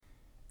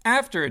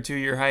After a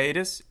 2-year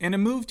hiatus and a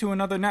move to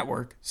another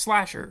network,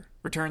 Slasher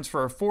returns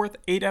for a fourth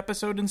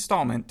 8-episode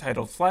installment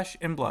titled Flesh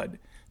and Blood.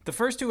 The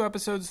first 2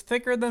 episodes,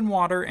 Thicker Than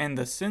Water and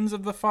The Sins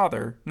of the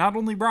Father, not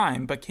only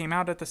rhyme, but came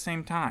out at the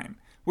same time.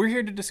 We're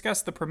here to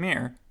discuss the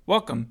premiere.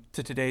 Welcome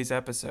to today's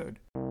episode.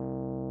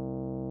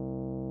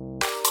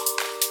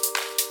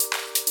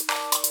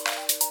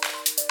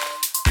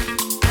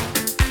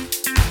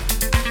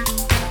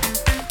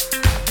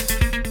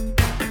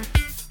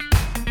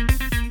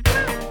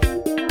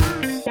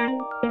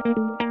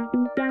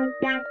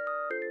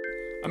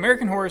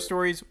 American Horror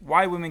Stories,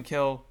 Why Women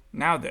Kill,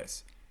 now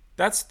this.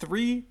 That's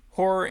 3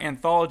 horror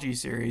anthology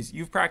series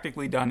you've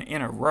practically done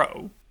in a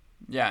row.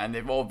 Yeah, and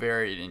they've all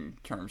varied in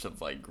terms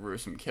of,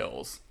 gruesome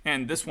kills.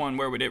 And this one,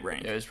 where would it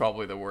rank? It was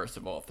probably the worst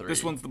of all 3.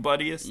 This one's the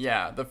bloodiest?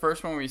 Yeah, the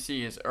first one we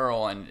see is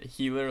Earl, and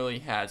he literally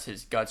has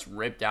his guts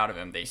ripped out of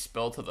him. They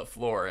spill to the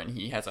floor, and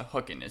he has a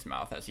hook in his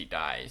mouth as he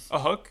dies. A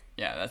hook?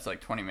 Yeah, that's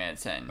 20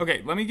 minutes in.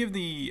 Okay, let me give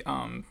the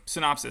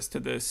synopsis to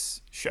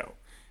this show.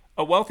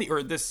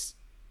 This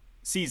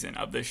season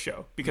of this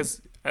show,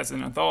 because as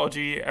an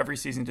anthology, every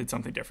season did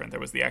something different. There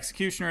was The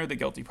Executioner, The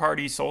Guilty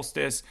Party,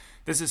 Solstice.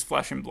 This is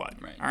Flesh and Blood,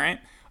 right. All right?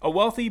 A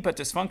wealthy but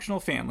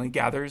dysfunctional family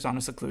gathers on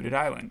a secluded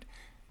island.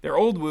 Their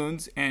old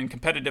wounds and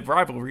competitive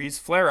rivalries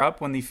flare up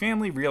when the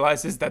family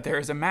realizes that there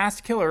is a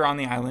masked killer on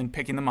the island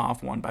picking them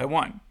off one by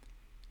one.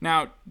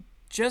 Now,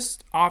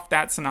 just off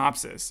that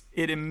synopsis,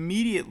 it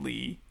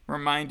immediately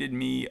reminded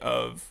me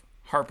of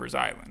Harper's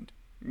Island.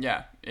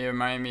 Yeah, it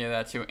reminded me of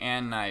that too,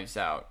 and Knives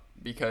Out.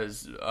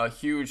 Because a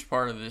huge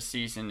part of this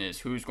season is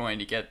who's going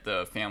to get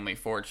the family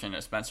fortune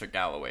of Spencer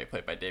Galloway,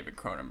 played by David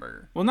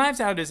Cronenberg. Well, Knives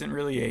Out isn't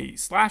really a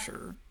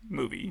slasher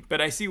movie,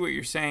 but I see what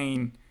you're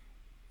saying,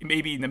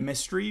 maybe the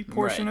mystery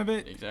portion of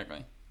it.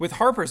 Exactly. With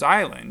Harper's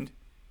Island,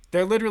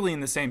 they're literally in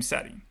the same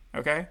setting,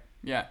 okay?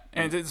 Yeah.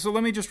 And so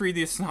let me just read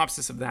the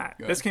synopsis of that.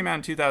 Good. This came out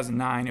in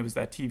 2009. It was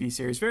that TV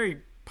series,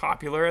 very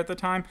popular at the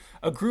time.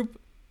 A group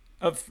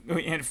of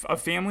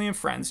family and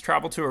friends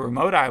travel to a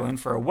remote island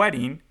for a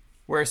wedding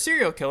where a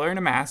serial killer in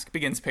a mask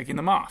begins picking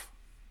them off.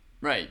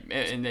 Right.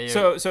 And they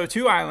so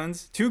 2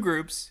 islands, 2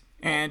 groups,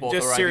 and both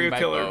just serial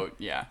killer. Boat.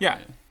 Yeah.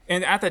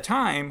 And at the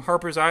time,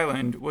 Harper's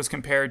Island was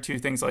compared to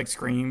things like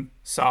Scream,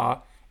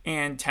 Saw,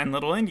 and 10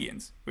 Little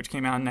Indians, which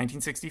came out in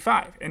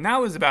 1965. And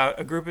that was about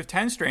a group of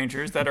 10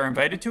 strangers that are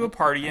invited to a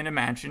party in a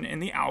mansion in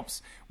the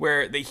Alps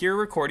where they hear a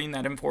recording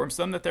that informs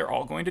them that they're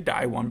all going to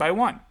die one by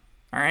one.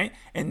 All right?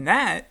 And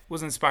that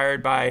was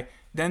inspired by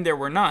Then There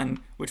Were None,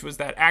 which was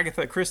that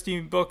Agatha Christie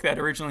book that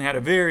originally had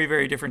a very,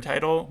 very different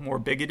title, more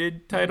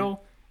bigoted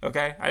title.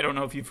 Okay? I don't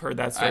know if you've heard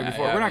that story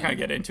before. We're not going to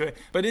get into it.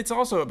 But it's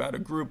also about a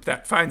group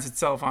that finds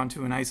itself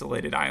onto an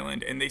isolated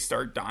island and they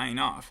start dying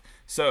off.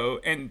 So,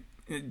 and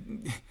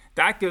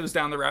that goes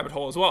down the rabbit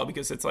hole as well,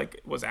 because it's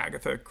was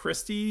Agatha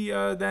Christie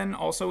then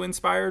also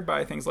inspired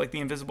by things like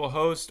The Invisible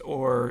Host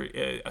or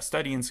A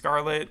Study in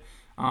Scarlet?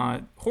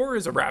 Horror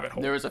is a rabbit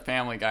hole. There was a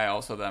Family Guy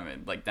also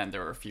that Then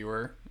There Were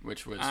Fewer,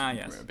 which was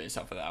based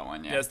off of that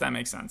one. Yeah. Yes, that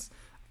makes sense.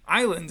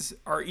 Islands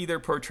are either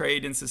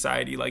portrayed in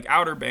society like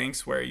Outer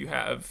Banks, where you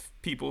have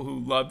people who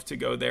love to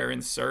go there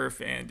and surf,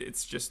 and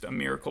it's just a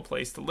miracle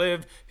place to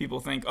live. People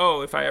think,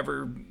 oh, if I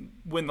ever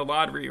win the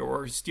lottery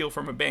or steal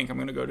from a bank, I'm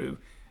going to go to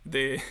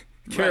the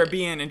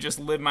Caribbean and just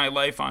live my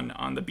life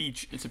on the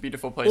beach. It's a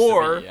beautiful place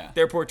to be, yeah.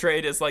 They're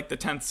portrayed as the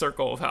 10th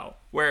circle of hell,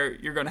 where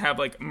you're going to have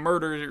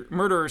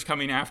murderers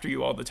coming after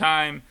you all the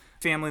time,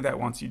 family that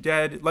wants you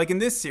dead. In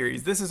this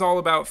series, this is all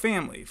about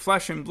family,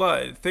 flesh and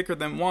blood, thicker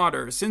than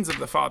water, sins of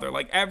the father.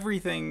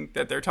 Everything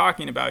that they're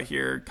talking about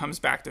here comes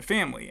back to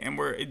family. And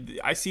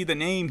I see the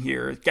name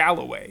here,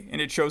 Galloway,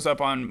 and it shows up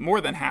on more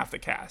than half the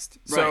cast.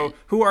 Right. So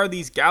who are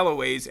these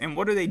Galloways, and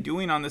what are they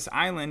doing on this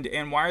island,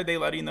 and why are they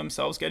letting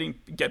themselves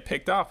get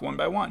picked off one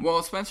by one?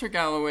 Well, Spencer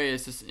Galloway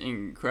is this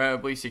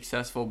incredibly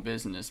successful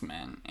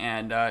businessman,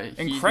 and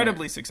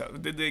incredibly successful.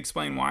 Did they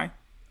explain why?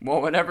 Well,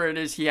 whatever it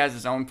is, he has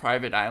his own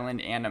private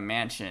island and a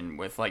mansion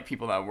with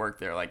people that work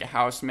there, a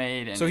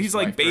housemaid. And so he's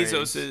like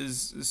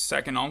Bezos's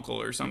second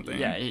uncle or something.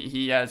 Yeah,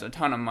 he has a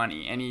ton of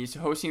money, and he's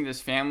hosting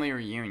this family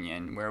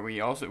reunion where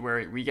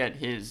we get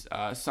his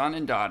son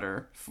and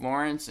daughter,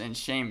 Florence and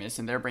Seamus,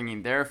 and they're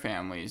bringing their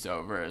families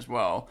over as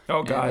well.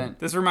 Oh God,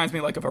 this reminds me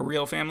of a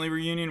real family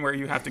reunion where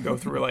you have to go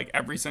through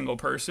every single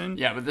person.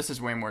 Yeah, but this is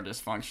way more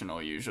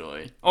dysfunctional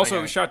usually. Also,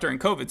 it was shot during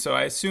COVID, so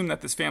I assume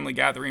that this family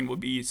gathering would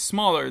be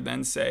smaller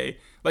than, say,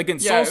 in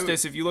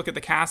Solstice, if you look at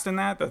the cast in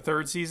that, the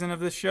 3rd season of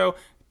this show,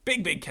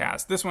 big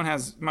cast. This one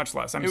has much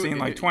less. I'm seeing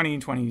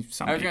 20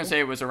 something. I was going to say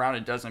it was around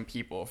a dozen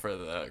people for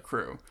the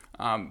crew.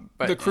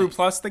 But the crew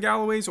plus the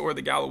Galloways, or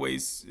the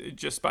Galloways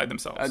just by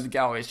themselves? The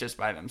Galloways just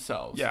by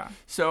themselves. Yeah.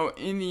 So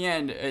in the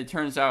end, it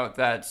turns out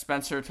that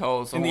Spencer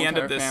tells the whole end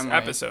of this family,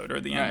 episode, or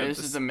the end of this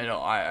is the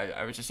middle.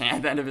 I was just saying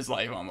at the end of his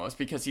life almost,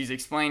 because he's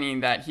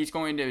explaining that he's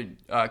going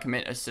to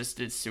commit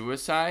assisted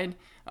suicide.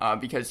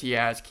 Because he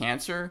has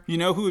cancer. You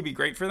know who would be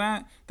great for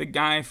that? The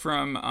guy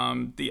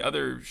from the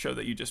other show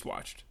that you just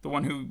watched. The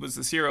one who was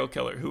the serial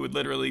killer, who would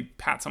literally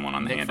pat someone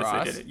on the hand as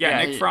they did it.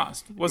 Yeah, Nick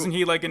Frost. Wasn't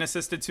he an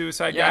assisted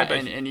suicide guy?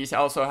 But and he he's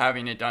also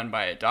having it done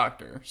by a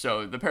doctor.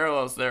 So the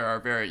parallels there are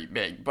very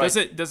big. But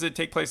does it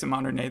take place in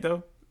modern day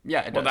though?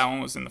 Yeah, it Well, does. that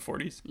one was in the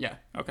 40s. Yeah.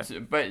 Okay. So,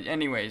 but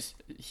anyways,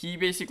 he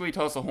basically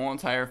tells the whole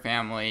entire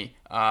family,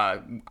 I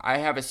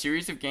have a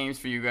series of games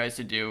for you guys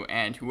to do,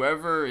 and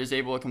whoever is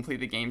able to complete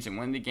the games and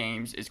win the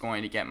games is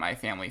going to get my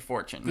family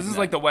fortune. This is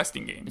like the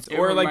Westing games, It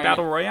or like reminded-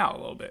 Battle Royale a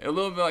little bit. A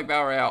little bit like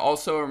Battle Royale.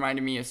 Also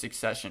reminded me of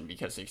Succession,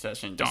 because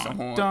Succession just a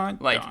whole Dun,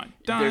 like dun,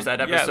 dun. there's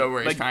that episode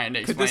where he's like, trying to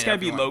explain could this guy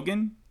be everyone.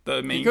 Logan?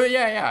 The main. He could,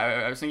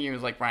 yeah. I was thinking it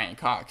was like Brian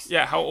Cox.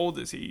 Yeah, how old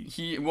is he?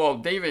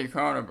 David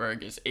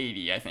Cronenberg is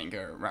 80, I think,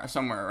 or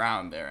somewhere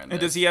around there. And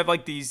does he have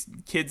like these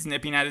kids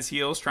nipping at his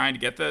heels trying to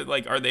get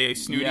are they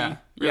snooty,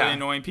 really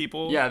annoying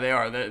people? Yeah, they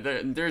are.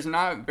 There's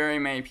not very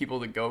many people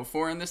to go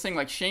for in this thing.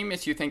 Like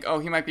Seamus, you think, oh,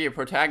 he might be a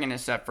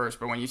protagonist at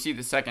first, but when you see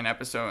the second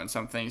episode and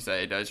some things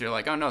that he does, you're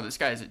like, oh no, this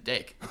guy's a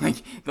dick.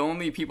 Like, the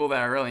only people that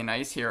are really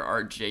nice here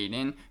are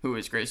Jaden, who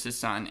is Grace's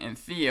son, and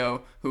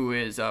Theo, who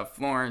is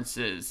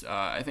Florence's,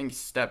 I think,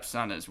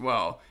 stepson as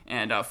well.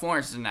 And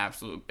Florence is an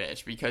absolute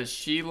bitch because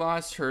she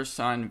lost her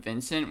son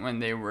Vincent when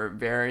they were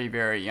very,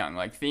 very young.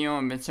 Like, Theo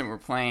and Vincent were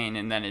playing,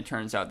 and then it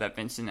turns out that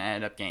Vincent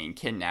ended up getting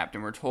kidnapped,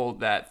 and we're told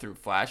that through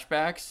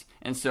flashbacks.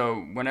 And so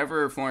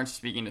whenever Florence is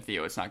speaking to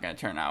Theo, it's not going to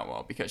turn out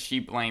well because she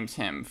blames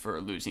him for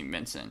losing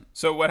Vincent.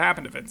 So what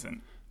happened to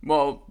Vincent?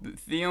 Well,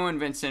 Theo and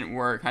Vincent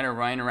were kind of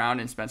running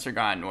around, and Spencer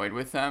got annoyed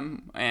with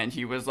them, and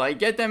he was like,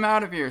 get them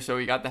out of here. So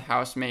he got the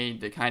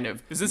housemaid to kind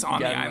of Is this on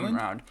the get them island?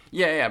 around.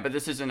 Yeah, but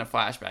this isn't a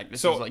flashback.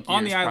 This So is like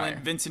on the years island,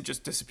 prior. Vincent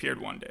just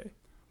disappeared one day.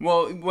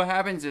 Well, what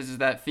happens is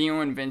that Theo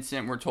and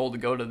Vincent were told to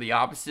go to the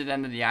opposite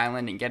end of the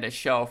island and get a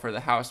shell for the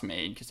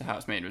housemaid, because the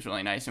housemaid was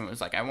really nice and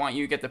was like, I want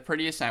you to get the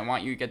prettiest, and I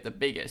want you to get the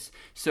biggest.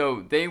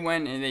 So they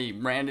went and they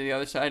ran to the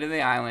other side of the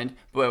island,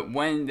 but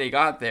when they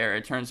got there,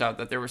 it turns out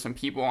that there were some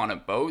people on a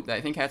boat that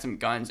I think had some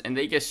guns, and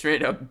they just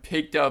straight up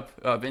picked up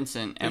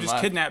Vincent They and just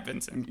left. kidnapped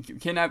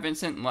Vincent. Kidnapped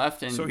Vincent and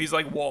left. And So he's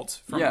like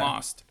Walt from Yeah.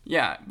 Lost.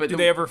 yeah, but Did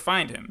they ever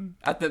find him?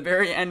 at the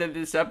very end of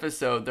this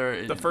episode,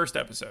 The first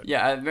episode.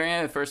 Yeah, at the very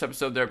end of the first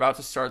episode, they're about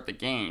to start the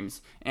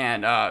games,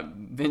 and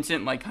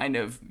Vincent, like,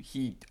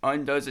 he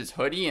undoes his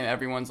hoodie, and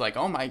everyone's like,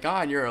 oh my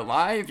god, you're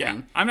alive. Yeah,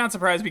 And I'm not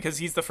surprised because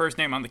he's the first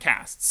name on the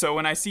cast. So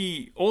when I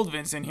see old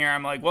Vincent here,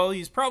 I'm like, well,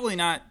 he's probably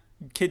not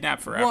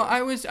kidnapped forever. well,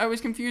 I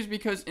was confused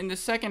because in the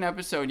second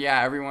episode,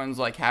 yeah, everyone's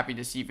like happy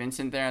to see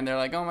Vincent there, and they're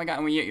like, oh my god,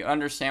 and we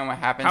understand what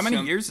happens. How many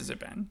to him. years has it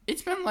been?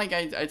 It's been like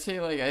I'd say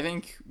like I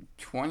think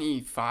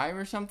 25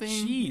 or something.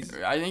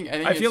 Jeez. I think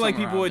I feel like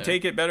people would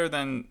take it better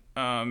than,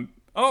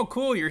 oh,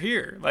 cool, you're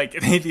here. Like,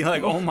 they'd be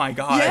like, oh my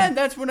god. Yeah,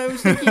 that's what I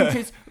was thinking.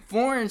 Because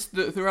Florence,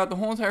 throughout the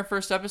whole entire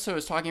first episode,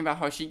 is talking about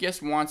how she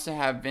just wants to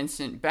have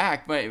Vincent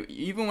back, but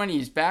even when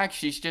he's back,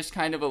 she's just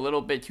kind of a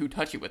little bit too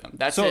touchy with him.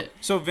 That's it.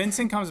 So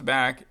Vincent comes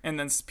back, and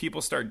then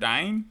people start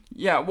dying,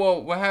 Yeah,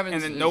 well, what happens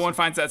and then is, no one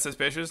finds that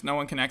suspicious. No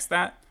one connects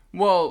that.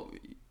 Well,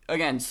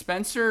 again,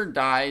 Spencer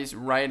dies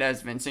right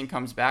as Vincent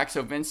comes back.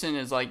 So Vincent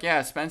is like,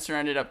 yeah, Spencer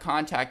ended up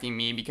contacting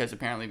me because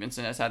apparently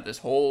Vincent has had this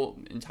whole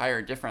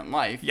entire different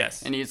life.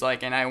 Yes. And he's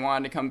like, and I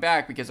wanted to come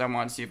back because I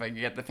wanted to see if I could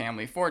get the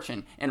family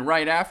fortune. And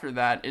right after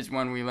that is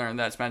when we learn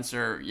that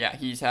Spencer, yeah,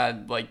 he's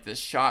had like this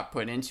shot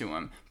put into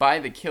him by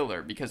the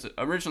killer, because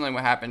originally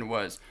what happened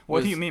was...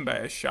 What do you mean by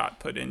a shot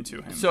put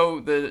into him?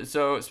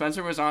 So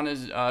Spencer was on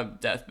his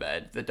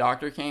deathbed. The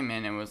doctor came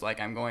in and was like,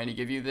 I'm going to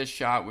give you this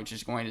shot, which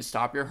is going to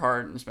stop your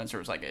heart. And Spencer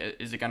was like,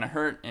 is it going to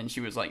hurt? And she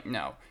was like,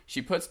 no.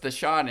 She puts the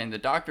shot in, the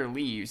doctor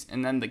leaves,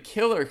 and then the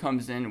killer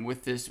comes in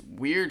with this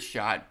weird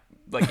shot,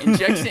 like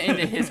injects it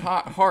into his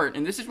heart.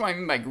 And this is what I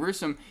mean by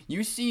gruesome.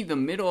 You see the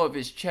middle of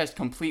his chest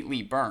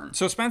completely burned.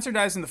 So Spencer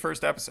dies in the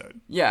first episode.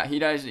 Yeah, he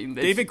dies.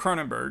 David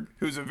Cronenberg,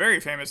 who's a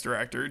very famous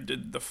director,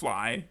 did The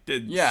Fly,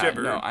 did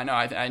Shiver. No, I know.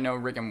 I know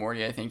Rick and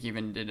Morty, I think,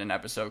 even did an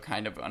episode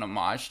kind of an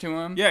homage to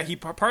him. Yeah,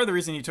 part of the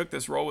reason he took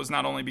this role was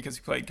not only because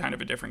he played kind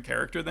of a different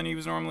character than he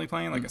was normally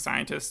playing, like a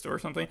scientist or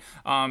something,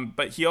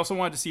 but he also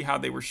wanted to see how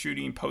they were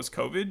shooting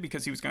post-COVID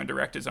because he was going to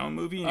direct his own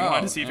movie, and he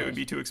wanted to see if it would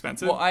be too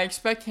expensive. Well, I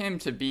expect him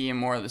to be in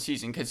more of the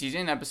season because he's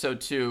in episode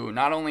 2,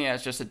 not only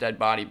as just a dead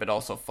body, but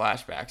also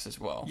flashbacks as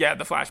well. Yeah,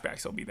 the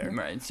flashbacks will be there.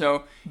 Right.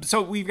 So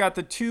we've got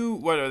the two,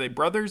 what are they,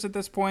 brothers at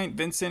this point?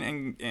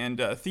 Vincent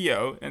and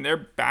Theo, and they're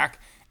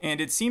back. And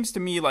it seems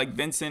to me like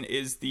Vincent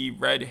is the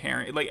red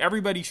herring. Like,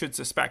 everybody should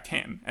suspect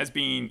him as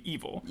being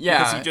evil. Yeah.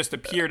 Because he just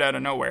appeared out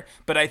of nowhere.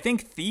 But I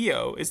think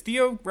is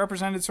Theo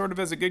represented sort of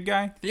as a good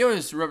guy? Theo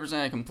is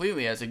represented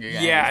completely as a good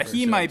guy. Yeah,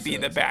 he might be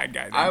the bad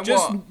guy.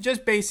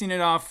 Just basing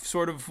it off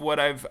sort of what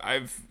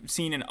I've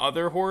seen in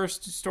other horror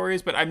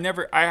stories, but I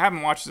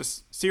haven't watched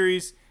this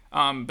series.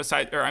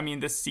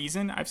 This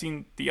season. I've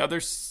seen the other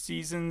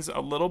seasons a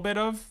little bit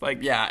of.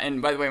 Yeah,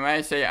 and by the way, might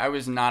I say, I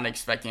was not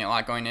expecting a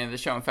lot going into the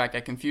show. In fact, I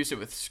confused it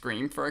with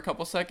Scream for a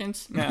couple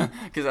seconds. Yeah.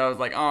 Because I was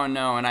like, oh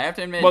no, and I have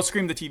to admit... Well,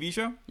 Scream the TV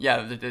show?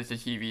 Yeah, the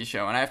TV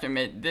show. And I have to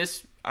admit,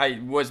 this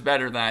was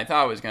better than I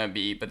thought it was going to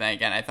be, but then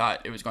again, I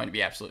thought it was going to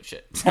be absolute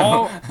shit.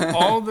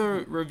 All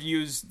the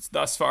reviews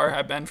thus far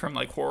have been from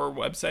like horror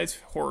websites,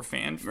 horror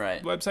fan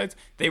websites.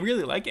 They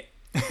really like it.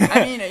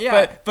 I mean,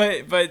 yeah.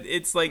 but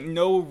it's like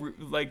no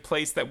like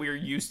place that we're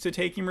used to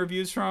taking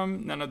reviews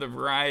from. None of the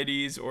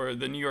varieties or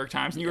the New York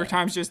Times. New York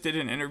Times just did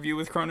an interview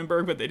with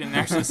Cronenberg, but they didn't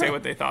actually say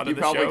what they thought of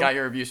the show. You probably got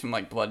your reviews from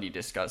like Bloody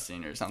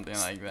Disgusting or something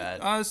like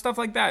that. Stuff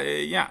like that,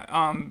 yeah.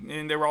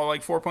 And they were all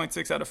like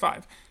 4.6 out of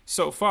 5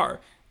 so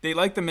far. They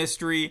like the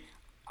mystery.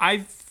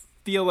 I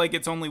feel like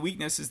its only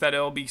weakness is that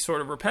it'll be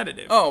sort of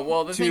repetitive. Oh,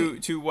 well,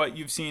 to what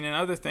you've seen in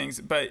other things,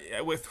 but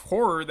with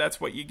horror, that's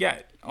what you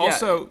get.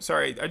 Also,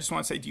 sorry, I just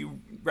want to say, do you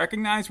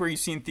recognize where you've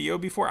seen Theo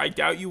before? I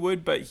doubt you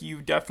would, but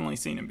you've definitely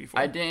seen him before.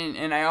 I didn't,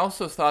 and I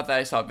also thought that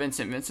I saw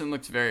Vincent. Vincent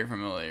looks very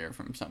familiar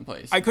from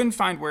someplace. I couldn't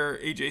find where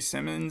A.J.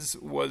 Simmons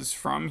was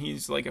from.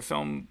 He's like a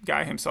film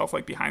guy himself,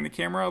 like behind the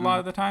camera a lot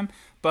of the time.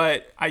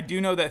 But I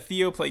do know that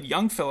Theo played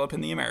young Philip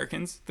in The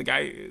Americans, the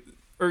guy...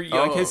 Or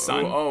like his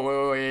son.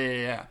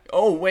 Yeah.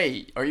 Oh,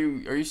 wait. Are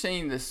you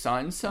saying the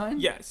son's?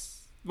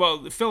 Yes.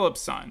 Well,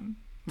 Philip's son.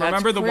 That's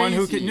Remember the crazy. one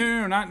who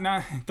came, not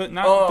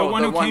the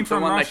one who came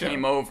from Russia. That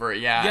came over,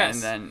 yeah.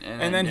 Yes. And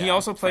then he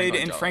also played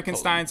in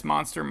Frankenstein's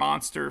Monster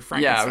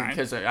Frankenstein. Yeah,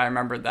 because I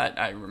remembered that.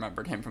 I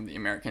remembered him from The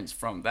Americans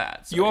from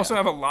that. So, you also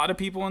have a lot of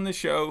people in the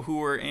show who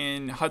were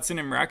in Hudson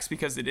and Rex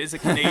because it is a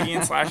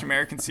Canadian /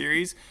 American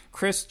series.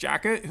 Chris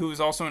Jackett, who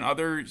is also in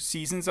other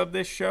seasons of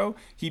this show,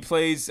 he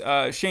plays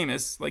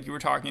Seamus, like you were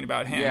talking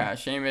about him. Yeah,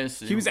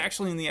 Seamus. He was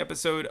actually in the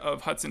episode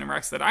of Hudson and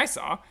Rex that I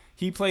saw.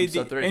 He played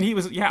and he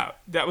was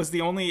that was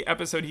the only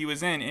episode he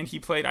was in, and he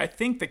played, I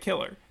think, the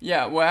killer.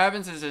 Yeah, what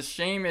happens is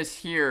Seamus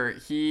here,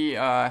 he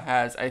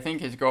has, I think,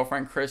 his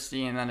girlfriend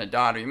Christy and then a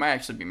daughter. He might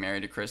actually be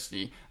married to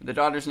Christy. The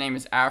daughter's name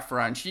is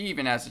Afra, and she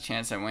even has a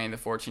chance at winning the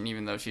fortune,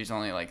 even though she's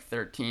only like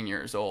 13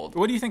 years old.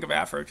 What do you think of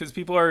Afra? Because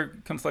people are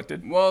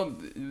conflicted. Well,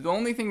 the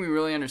only thing we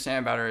really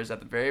understand about her is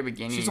at the very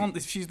beginning.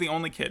 She's the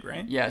only kid,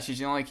 right? Yeah, she's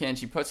the only kid. And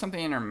she puts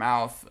something in her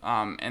mouth,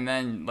 and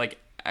then like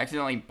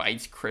accidentally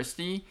bites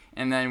Christy,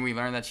 and then we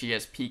learn that she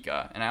has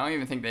Pica, and I don't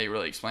even think they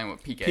really explain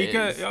what Pica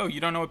is. Oh, you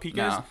don't know what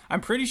Pica is?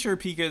 I'm pretty sure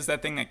Pica is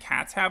that thing that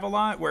cats have a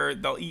lot, where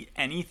they'll eat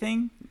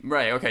anything.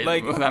 Right, okay,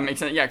 well, that makes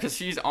sense. Yeah, because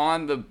she's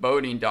on the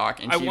boating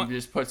dock, and she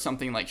just puts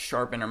something like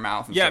sharp in her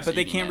mouth. And yeah, but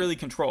they can't really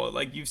control it.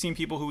 Like, you've seen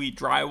people who eat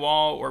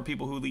drywall, or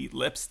people who eat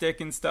lipstick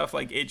and stuff.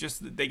 Like,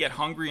 they get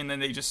hungry, and then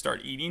they just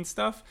start eating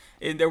stuff.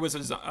 And there was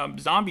a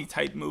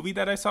zombie-type movie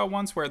that I saw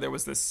once, where there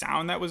was this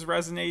sound that was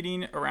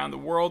resonating around the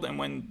world, and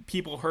when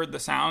people heard the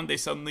sound, they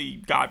suddenly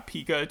got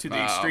Pica to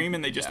the extreme,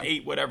 and they just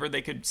ate whatever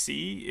they could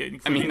see.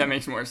 I mean, that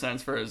makes more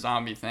sense for a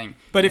zombie thing.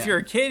 But if you're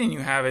a kid and you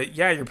have it,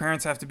 your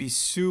parents have to be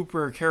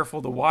super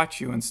careful to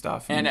watch you and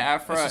stuff. And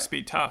Afra, it's just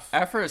be tough.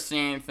 Afra is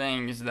seeing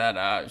things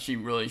that she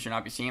really should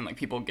not be seeing, like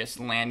people just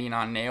landing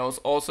on nails.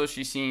 Also,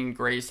 she's seeing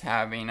Grace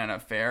having an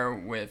affair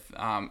with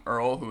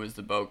Earl, who is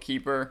the boat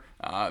keeper.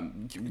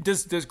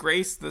 Does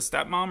Grace, the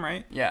stepmom,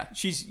 right? Yeah.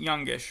 She's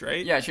youngish,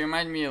 right? Yeah, she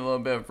reminds me a little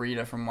bit of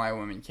Rita from Why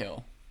Women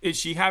Kill. Is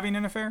she having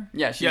an affair?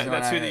 Yeah,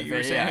 that's who that you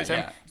were saying.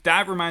 Yeah.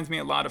 That reminds me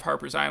a lot of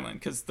Harper's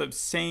Island, because the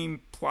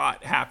same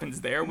plot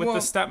happens there with the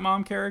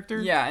stepmom character.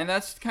 Yeah, and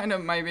that's kind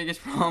of my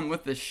biggest problem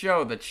with the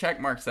show, the check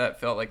marks that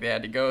felt like they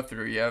had to go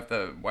through. You have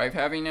the wife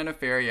having an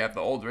affair, you have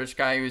the old rich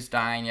guy who's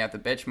dying, you have the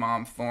bitch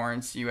mom,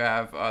 Florence, you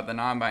have the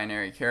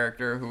non-binary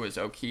character who is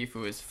O'Keefe,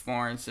 who is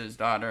Florence's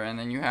daughter, and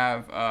then you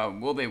have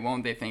will they,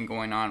 won't they thing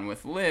going on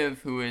with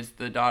Liv, who is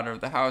the daughter of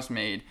the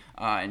housemaid,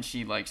 and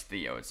she likes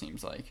Theo, it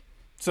seems like.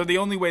 So the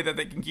only way that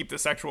they can keep the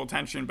sexual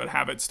tension but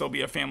have it still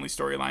be a family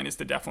storyline is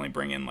to definitely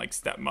bring in like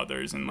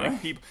stepmothers and like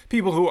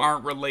people who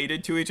aren't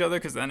related to each other,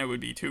 because then it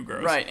would be too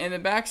gross. Right, and the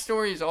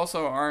backstories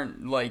also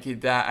aren't like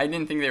that. I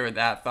didn't think they were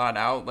that thought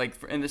out.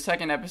 Like in the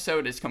second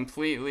episode, it's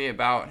completely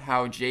about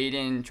how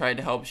Jaden tried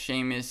to help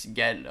Seamus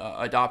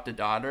adopt a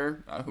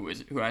daughter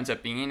who ends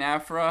up being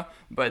Afra,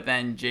 but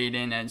then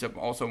Jaden ends up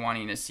also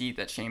wanting a seat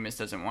that Seamus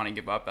doesn't want to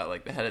give up at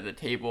like the head of the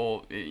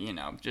table.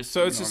 Just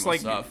so it's just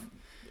like stuff.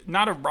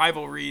 Not a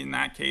rivalry in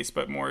that case,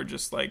 but more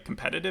just like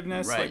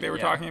competitiveness, right, like they were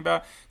talking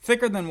about.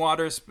 Thicker than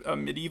water's a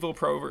medieval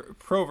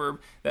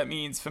proverb that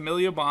means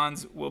familial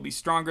bonds will be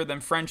stronger than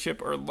friendship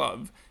or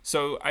love.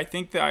 So I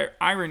think the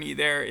irony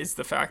there is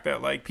the fact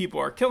that like people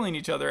are killing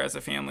each other as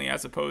a family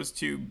as opposed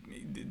to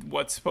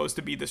what's supposed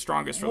to be the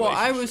strongest relationship.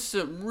 Well, I was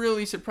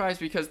really surprised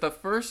because the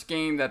first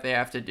game that they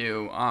have to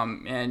do,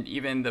 and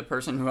even the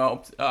person who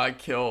helped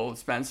kill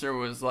Spencer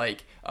was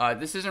like,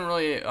 this isn't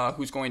really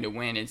who's going to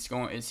win.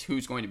 It's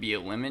who's going to be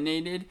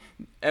eliminated.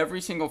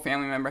 Every single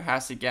family member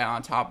has to get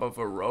on top of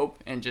a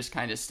rope and just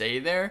kind of stay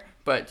there.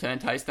 But to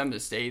entice them to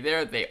stay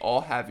there, they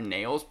all have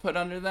nails put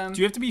under them.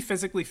 Do you have to be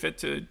physically fit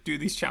to do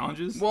these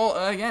challenges?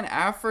 Well, again,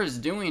 Afra's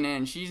doing it,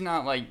 and she's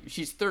not like,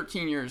 she's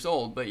 13 years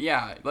old. But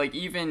yeah, like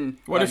even...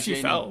 What if she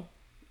fell?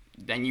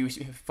 Then you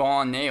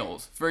fall on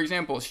nails. For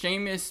example,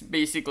 Seamus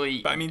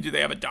basically... But I mean, do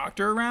they have a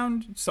doctor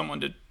around?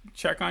 Someone to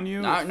check on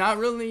you? Not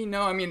really,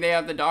 no. I mean, they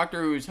have the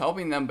doctor who's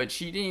helping them, but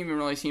she didn't even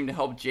really seem to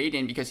help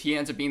Jaden because he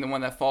ends up being the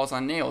one that falls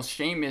on nails.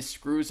 Seamus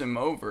screws him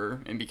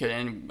over,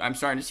 and I'm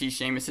starting to see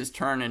Seamus's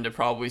turn into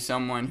probably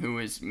someone who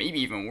is maybe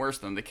even worse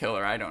than the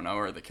killer, I don't know,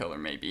 or the killer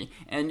maybe.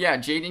 And yeah,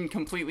 Jaden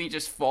completely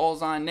just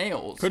falls on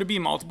nails. Could it be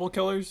multiple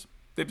killers?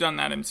 They've done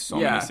that in so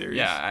many series.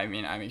 Yeah, I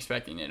mean, I'm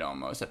expecting it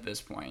almost at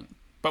this point.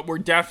 But we're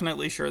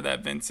definitely sure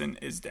that Vincent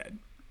is dead.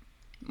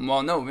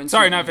 Well, no, Vincent.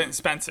 Sorry, not Vincent.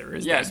 Spencer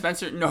is dead.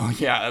 Spencer. No,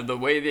 yeah, the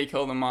way they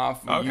killed him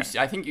off. Okay.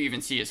 I think you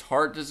even see his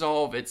heart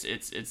dissolve.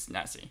 It's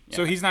messy. Yeah.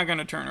 So he's not going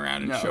to turn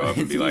around and No, show up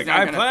and be he's like, not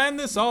I gonna- planned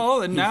this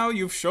all, and now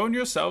you've shown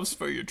yourselves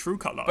for your true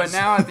colors. But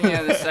now at the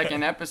end of the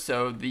second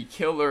episode, the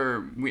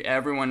killer,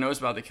 everyone knows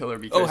about the killer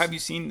because. Oh, have you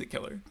seen the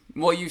killer?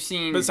 Well, you've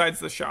seen. Besides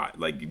the shot,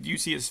 like, do you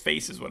see his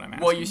face? Is what I'm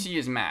asking. Well, you see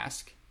his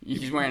mask.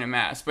 He's wearing a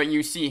mask, but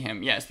you see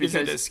him, yes. Because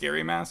Is it a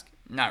scary mask?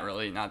 Not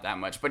really, not that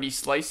much. But he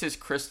slices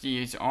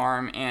Christie's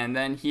arm, and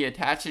then he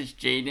attaches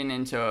Jaden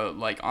into,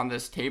 like, on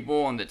this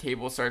table, and the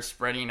table starts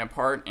spreading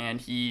apart,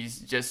 and he's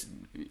just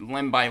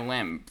limb by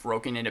limb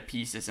broken into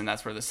pieces, and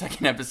that's where the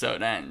second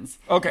episode ends.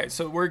 Okay,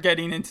 so we're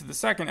getting into the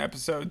second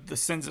episode, The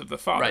Sins of the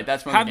Father. Right,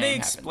 that's when Have the they game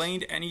happens.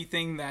 explained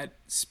anything that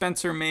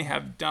Spencer may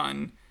have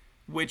done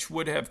which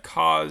would have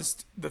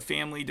caused the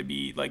family to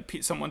be, like,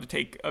 someone to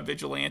take a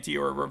vigilante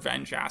or a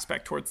revenge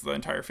aspect towards the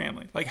entire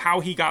family? Like, how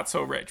he got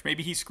so rich.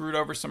 Maybe he screwed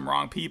over some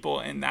wrong people,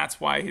 and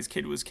that's why his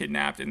kid was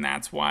kidnapped, and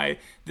that's why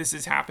this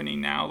is happening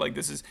now. Like,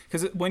 this is...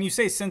 Because when you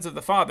say Sins of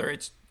the Father,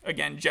 it's,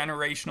 again,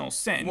 generational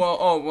sin.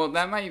 Well,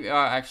 that might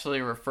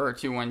actually refer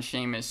to when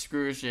Seamus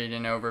screws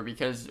Jaden over,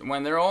 because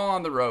when they're all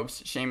on the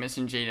ropes, Seamus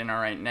and Jaden are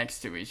right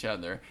next to each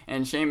other,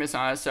 and Seamus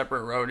on a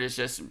separate road is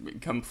just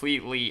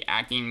completely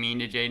acting mean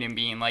to Jaden,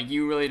 being like,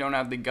 you really don't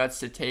have the guts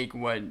to take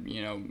what,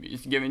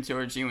 is given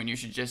towards you, and you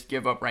should just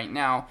give up right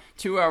now.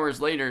 2 hours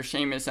later,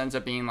 Seamus ends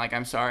up being like,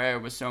 I'm sorry I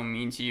was so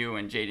mean to you,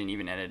 and Jaden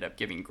even ended up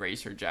giving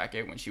Grace her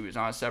jacket when she was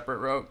on a separate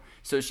rope.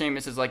 So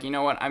Seamus is like, you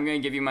know what, I'm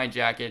going to give you my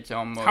jacket to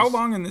almost... How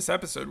long in this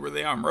episode were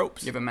they on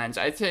ropes? Give amends.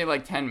 I'd say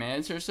like 10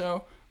 minutes or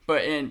so.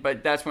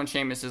 But that's when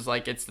Seamus is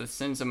like, it's the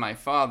sins of my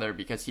father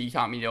because he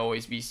taught me to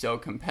always be so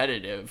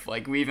competitive.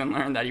 Like, we even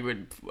learned that he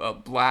would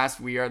blast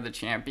We Are the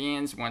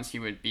Champions once he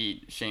would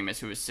beat Seamus,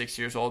 who was 6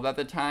 years old at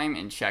the time,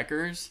 in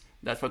checkers.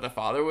 That's what the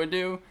father would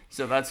do.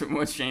 So that's what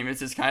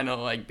Seamus is kind of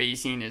like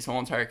basing his whole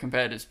entire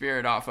competitive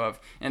spirit off of.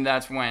 And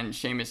that's when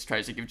Seamus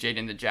tries to give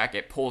Jaden the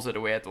jacket, pulls it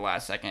away at the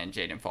last second, and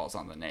Jaden falls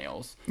on the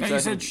nails. Now, So you I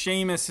said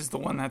think- Seamus is the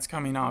one that's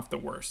coming off the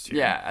worst here.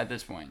 Yeah, at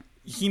this point.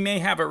 He may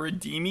have a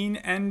redeeming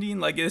ending.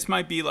 Like, this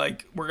might be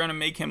like, we're going to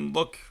make him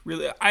look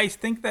really... I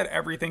think that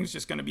everything's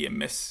just going to be a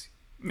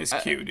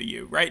miscue to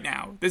you right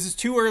now. This is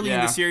too early in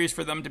Yeah. the series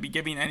for them to be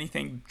giving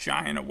anything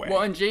giant away.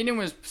 Well, and Jaden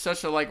was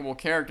such a likable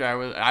character.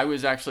 I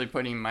was actually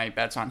putting my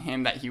bets on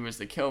him that he was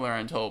the killer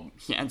until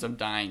he ends up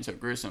dying so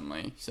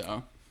gruesomely.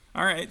 So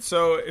All right,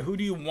 so who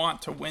do you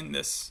want to win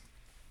this?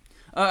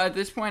 at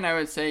this point, I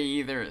would say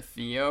either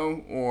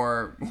Theo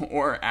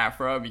or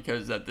Afra,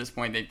 because at this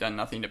point they've done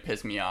nothing to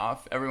piss me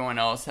off. Everyone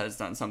else has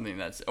done something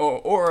that's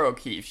or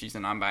O'Keefe. She's a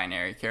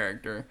non-binary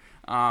character.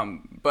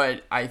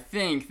 But I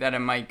think that it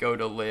might go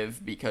to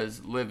Liv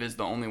because Liv is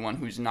the only one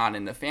who's not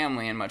in the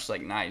family, and much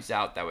like Knives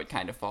Out, that would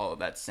kind of follow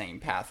that same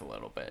path a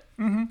little bit.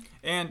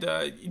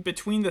 And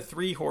between the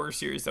 3 horror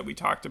series that we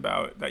talked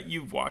about that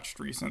you've watched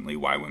recently,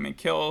 Why Women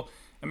Kill,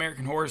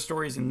 American Horror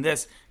Stories, and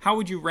this, how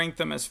would you rank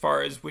them as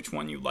far as which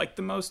one you like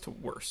the most to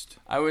worst?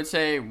 I would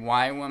say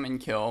Why Women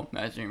Kill.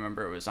 As you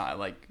remember, it was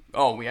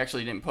we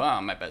actually didn't put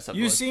on my best episode.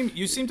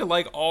 You seem to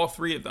like all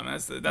 3 of them.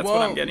 That's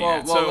what I'm getting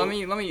at. Well, So let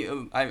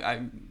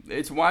me.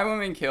 It's Why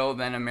Women Kill,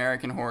 then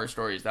American Horror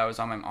Stories. That was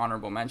on my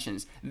honorable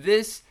mentions.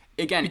 This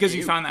again because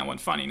you found that one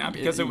funny, not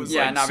because it was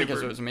not super...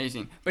 because it was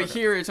amazing. But Okay.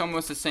 here it's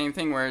almost the same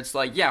thing where it's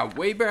like, yeah,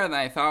 way better than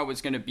I thought it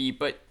was going to be.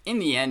 But in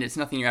the end, it's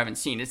nothing you haven't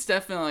seen. It's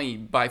definitely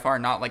by far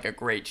not like a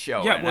great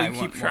show. Yeah, and will I you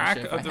keep wouldn't track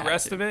watch it if of I the had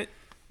rest to. of it?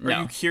 Are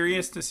No. you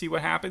curious to see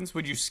what happens?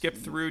 Would you skip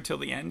through till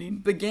the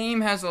ending? The game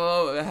has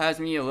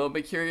me a little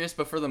bit curious,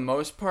 but for the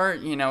most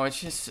part,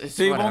 it's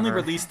They've whatever. only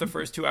released the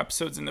first 2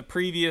 episodes in the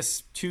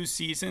previous 2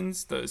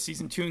 seasons, the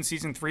season 2 and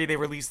season 3. They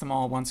released them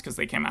all at once because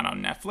they came out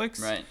on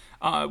Netflix.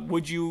 Right.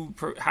 Would you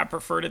have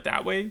preferred it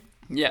that way?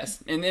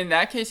 Yes, and in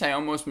that case, I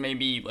almost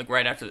maybe, like,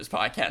 right after this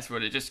podcast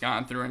would have just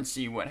gone through and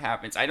see what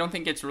happens. I don't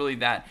think it's really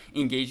that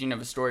engaging of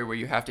a story where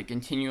you have to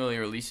continually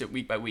release it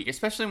week by week,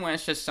 especially when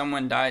it's just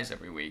someone dies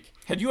every week.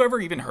 Had you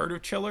ever even heard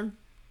of Chiller?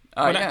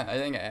 Yeah, I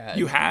think I had.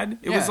 You had?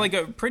 It was Yeah. like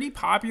a pretty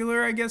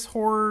popular, I guess,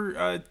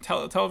 horror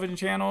television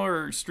channel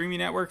or streaming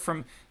network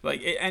from,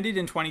 like, it ended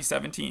in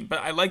 2017. But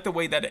I like the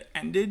way that it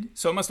ended.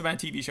 So it must have been a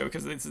TV show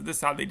because this is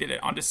how they did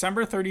it. On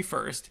December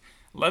 31st,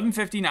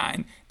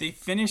 11:59, they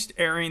finished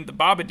airing The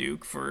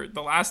Babadook for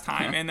the last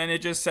time. And then it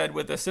just said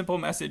with a simple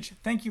message,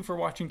 thank you for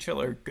watching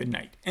Chiller, good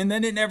night. And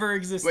then it never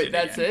existed Wait,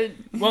 that's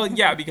again. it? Well,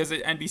 yeah, because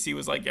NBC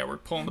was like, yeah, we're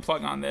pulling the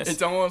plug on this.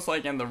 It's almost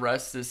like, and the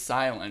rest is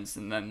silence,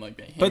 and then, like,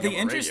 they hang But up the a radio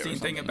or interesting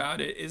thing something.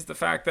 about it is the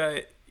fact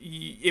that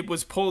it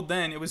was pulled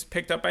then. It was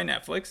picked up by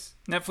Netflix.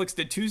 Netflix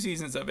did 2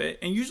 seasons of it,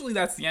 and usually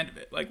that's the end of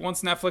it. Like,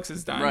 once Netflix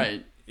is done,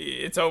 Right.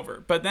 it's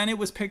over. But then it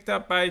was picked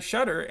up by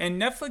Shudder,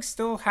 and Netflix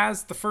still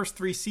has the first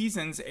 3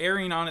 seasons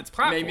airing on its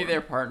platform. Maybe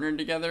they're partnered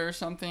together or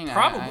something.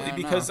 Probably, I don't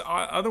because know.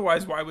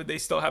 Otherwise, why would they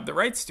still have the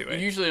rights to it?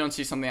 You usually don't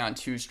see something on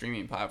 2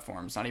 streaming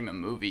platforms, not even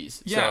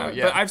movies. Yeah, So,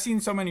 yeah. but I've seen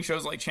so many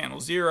shows like Channel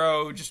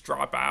Zero just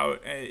drop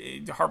out.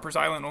 Harper's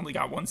Island only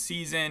got 1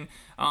 season.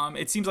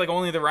 It seems like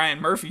only the Ryan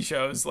Murphy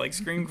shows like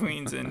Scream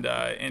Queens and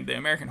the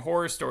American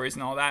Horror Stories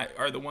and all that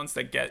are the ones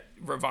that get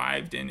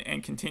revived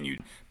and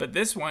continued. But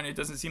this one, it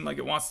doesn't seem like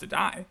it wants to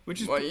die,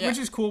 which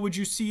is cool. Would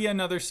you see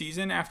another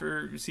season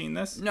after seeing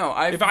this? No,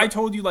 if I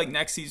told you like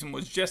next season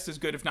was just as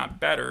good, if not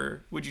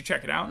better, would you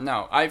check it out?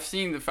 No, I've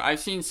seen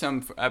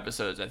some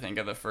episodes, I think,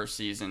 of the first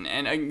season,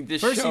 and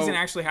this first season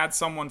actually had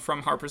someone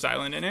from Harper's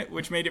Island in it,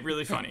 which made it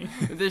really funny.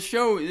 The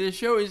show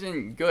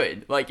isn't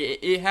good. Like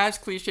it has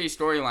cliche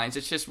storylines.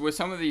 It's just with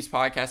some of these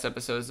podcast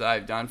episodes that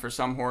I've done for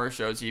some horror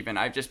shows, even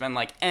I've just been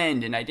like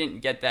end, and I didn't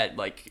get that.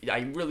 Like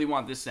I really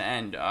want this to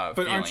end. But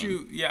feeling. aren't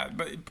you? Yeah,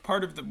 but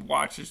part of the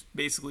watch is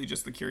basically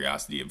just the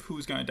curiosity of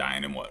who's going to die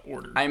and in what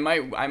order. I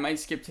might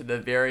skip to the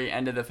very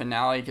end of the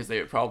finale because they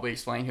would probably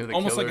explain who the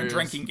almost killer like a is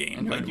drinking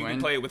game. Like you win.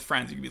 can play it with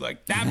friends. You can be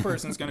like, that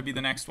person's going to be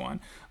the next one.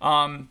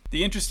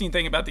 The interesting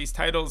thing about these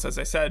titles, as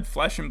I said,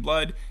 Flesh and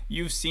Blood.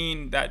 You've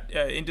seen that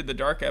Into the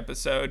Dark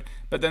episode,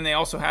 but then they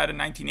also had a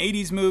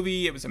 1980s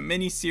movie. It was a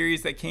mini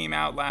series that came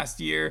out last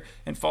year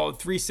and followed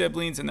 3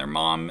 siblings and their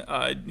mom,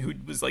 who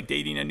was like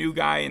dating a new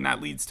guy, and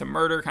that leads to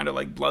murder, kind of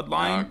like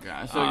Bloodline. Oh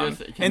gosh! So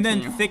and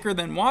then Thicker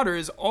Than Water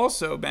has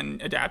also been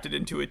adapted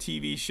into a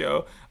TV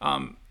show.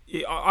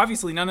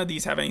 Obviously, none of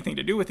these have anything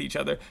to do with each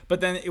other,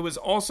 but then it was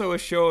also a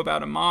show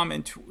about a mom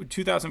in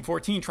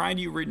 2014 trying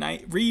to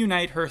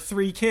reunite her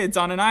 3 kids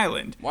on an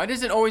island. Why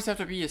does it always have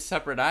to be a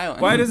separate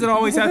island? Why does it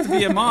always have to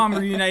be a mom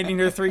reuniting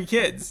her 3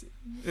 kids?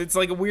 It's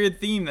like a weird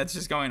theme that's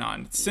just going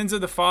on. Sins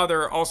of the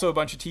Father, also a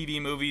bunch of TV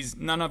movies.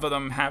 None of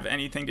them have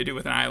anything to do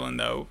with an island,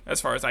 though,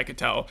 as far as I could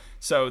tell.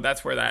 So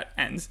that's where that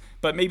ends.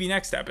 But maybe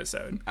next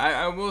episode.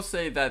 I will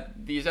say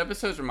that these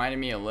episodes reminded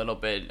me a little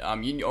bit.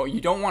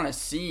 You don't want to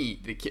see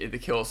the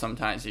kill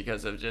sometimes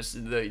because of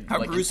just the how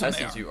like gruesome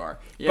they you are.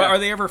 Yeah. But are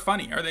they ever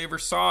funny? Are they ever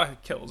Saw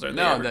kills?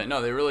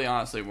 No, they really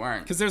honestly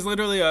weren't. Because there's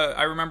literally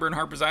I remember in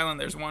Harper's Island,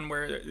 there's one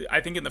where I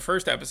think in the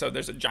first episode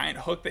there's a giant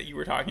hook that you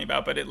were talking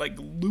about, but it like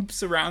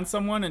loops around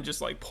someone and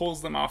just like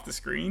pulls them off the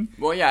screen.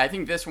 Well, yeah, I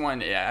think this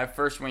one, at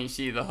first when you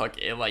see the hook,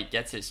 it like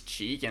gets his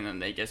cheek and then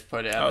they just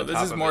put it at the top of his mouth.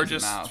 Oh, this is more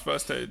just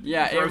supposed to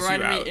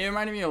it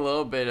reminded me a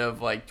little bit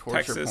of like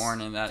torture porn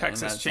in that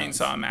Texas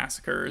Chainsaw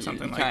Massacre or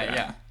something like that.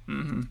 Yeah.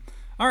 Mm-hmm.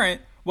 All right.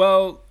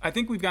 Well, I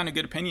think we've gotten a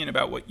good opinion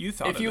about what you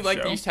thought of the show. If you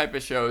like these type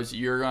of shows,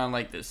 you're gonna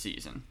like this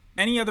season.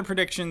 Any other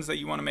predictions that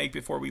you want to make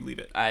before we leave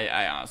it?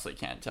 I honestly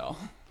can't tell.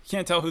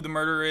 Can't tell who the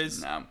murderer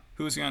is? No.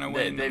 Who's going to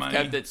win the money?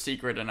 They've kept it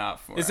secret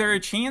enough. Is there a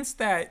chance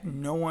that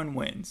no one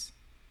wins?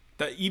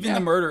 That even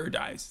the murderer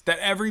dies? That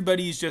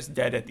everybody's just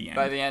dead at the end?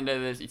 By the end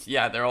of this,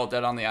 they're all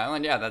dead on the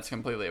island? Yeah, that's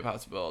completely a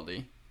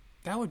possibility.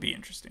 That would be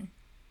interesting.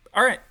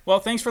 All right. Well,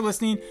 thanks for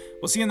listening.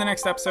 We'll see you in the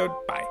next episode.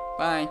 Bye.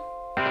 Bye.